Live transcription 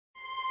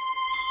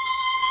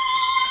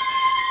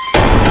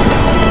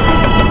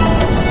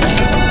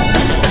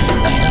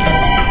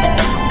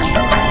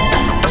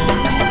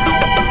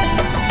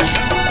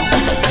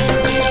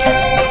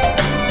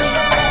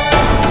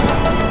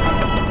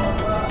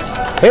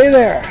Hey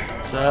there.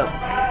 What's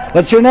up?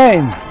 What's your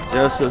name?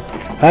 Joseph.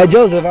 Hi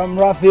Joseph, I'm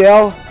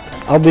Raphael.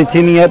 I'll be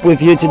teaming up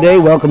with you today.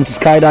 Welcome to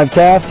Skydive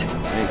Taft.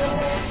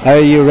 Thanks. Are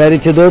you ready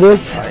to do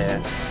this? Oh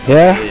yeah.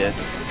 Yeah?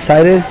 Yeah.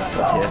 Excited?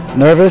 Yeah.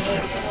 Nervous?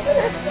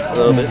 A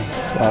little bit.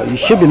 Well, you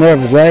should be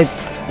nervous, right?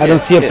 I don't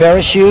see a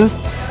parachute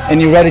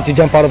and you're ready to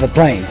jump out of a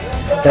plane.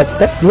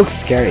 That looks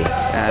scary.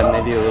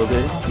 Maybe a little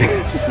bit.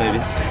 Just maybe.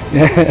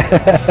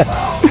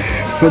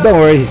 But don't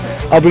worry,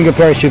 I'll bring a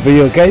parachute for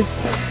you, okay?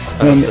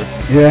 I hope so.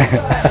 Yeah,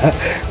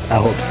 I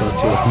hope so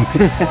too.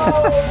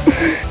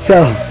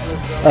 So,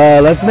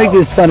 let's make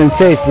this fun and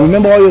safe.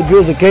 Remember all your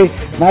drills, okay?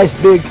 Nice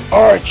big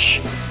arch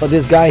for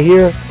this guy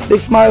here. Big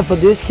smile for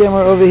this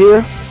camera over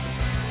here.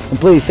 And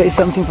please say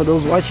something for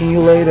those watching you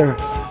later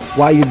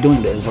why you're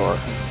doing this or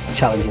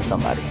challenging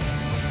somebody.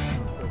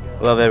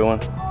 Love everyone.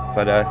 If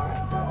I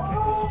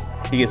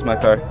die, he gets my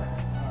car.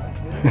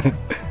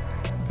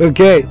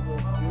 Okay,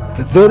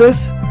 let's do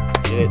this.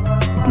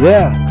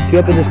 Yeah. See you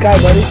up in the sky,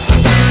 buddy.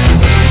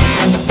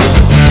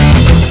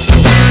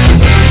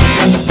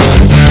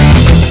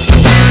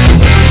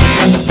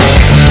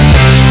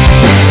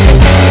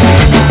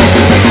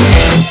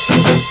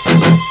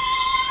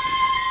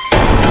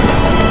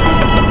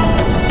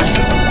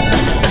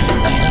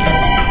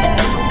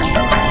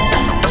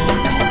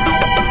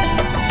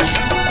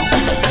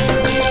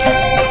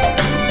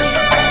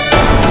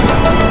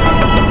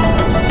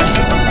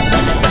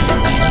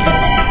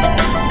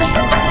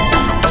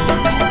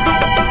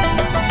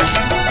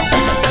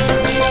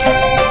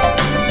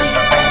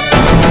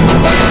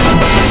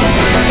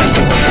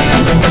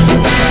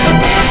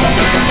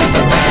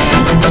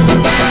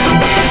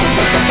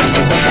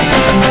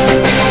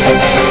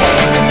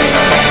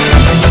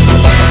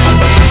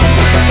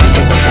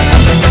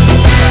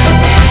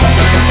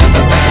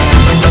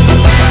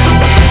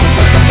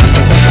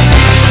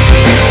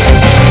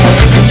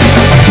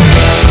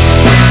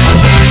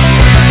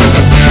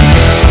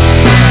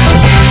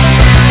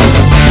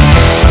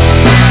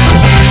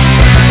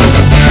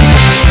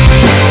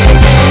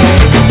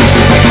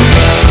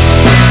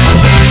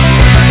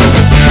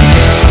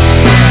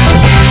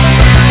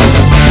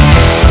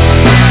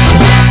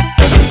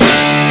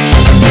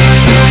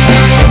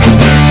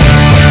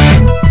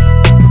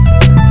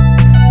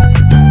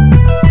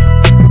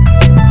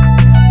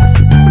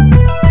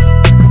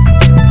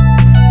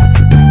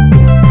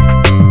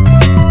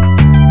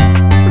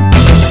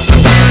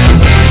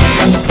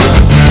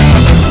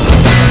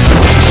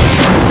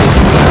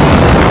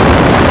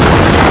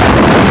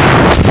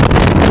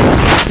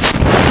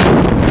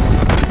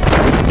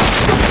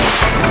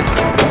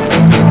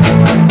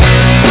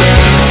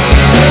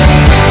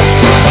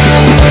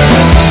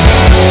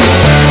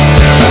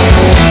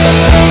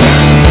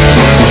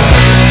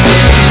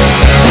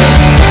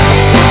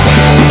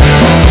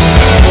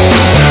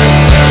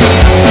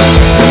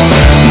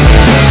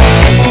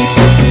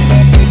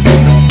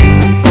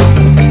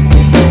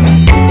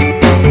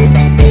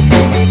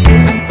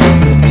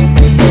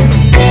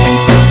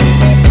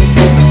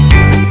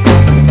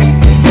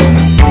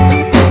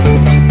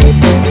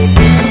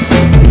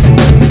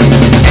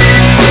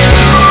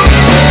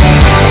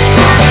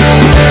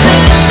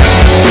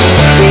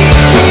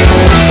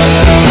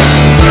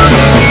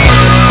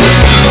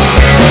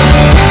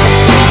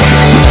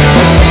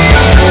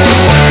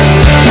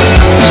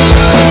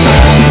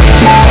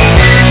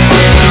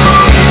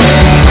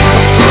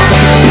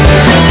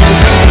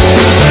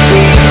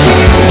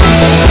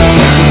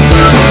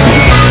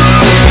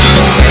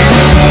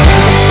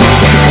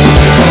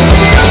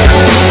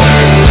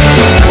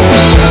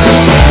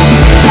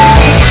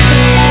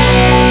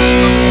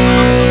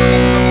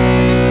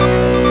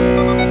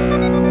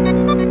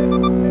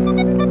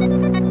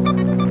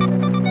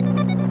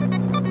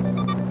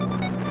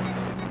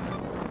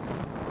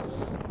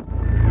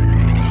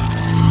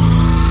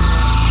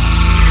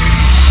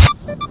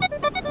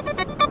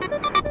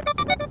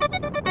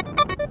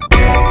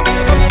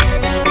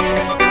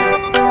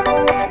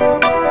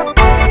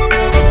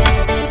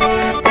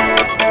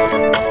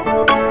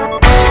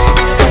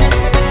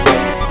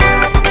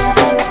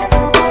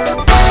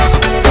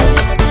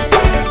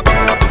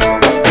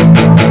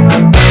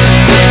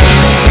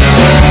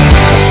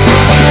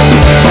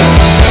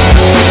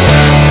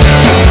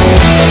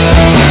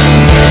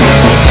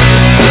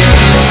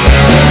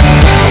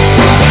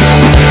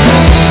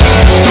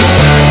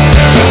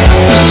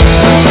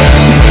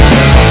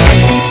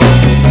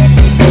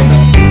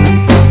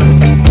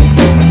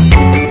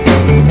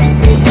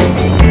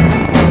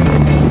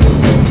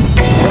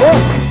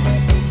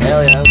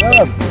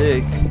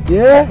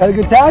 Yeah, had a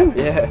good time?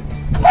 Yeah.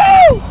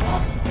 Woo!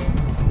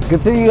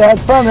 Good thing you had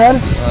fun, man.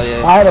 Oh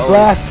yeah. I had a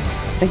blast.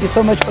 Thank you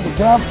so much for the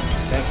jump.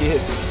 Thank you.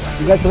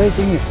 Congratulations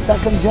on your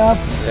second jump.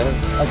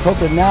 Yeah. Let's hope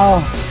that now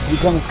you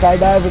become a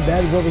skydiver.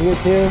 Dad is over here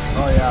too.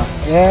 Oh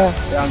yeah.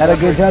 Yeah. Had a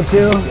good jump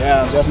too.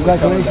 Yeah.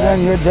 Congratulations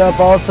on your jump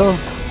also.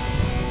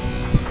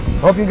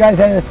 Hope you guys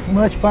had as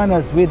much fun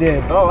as we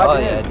did. Oh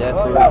yeah,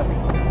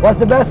 definitely. What's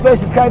the best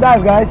place to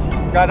skydive, guys?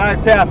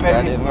 Skydive Taft,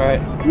 baby. Got it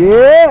right.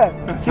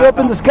 Yeah. See you up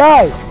in the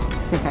sky.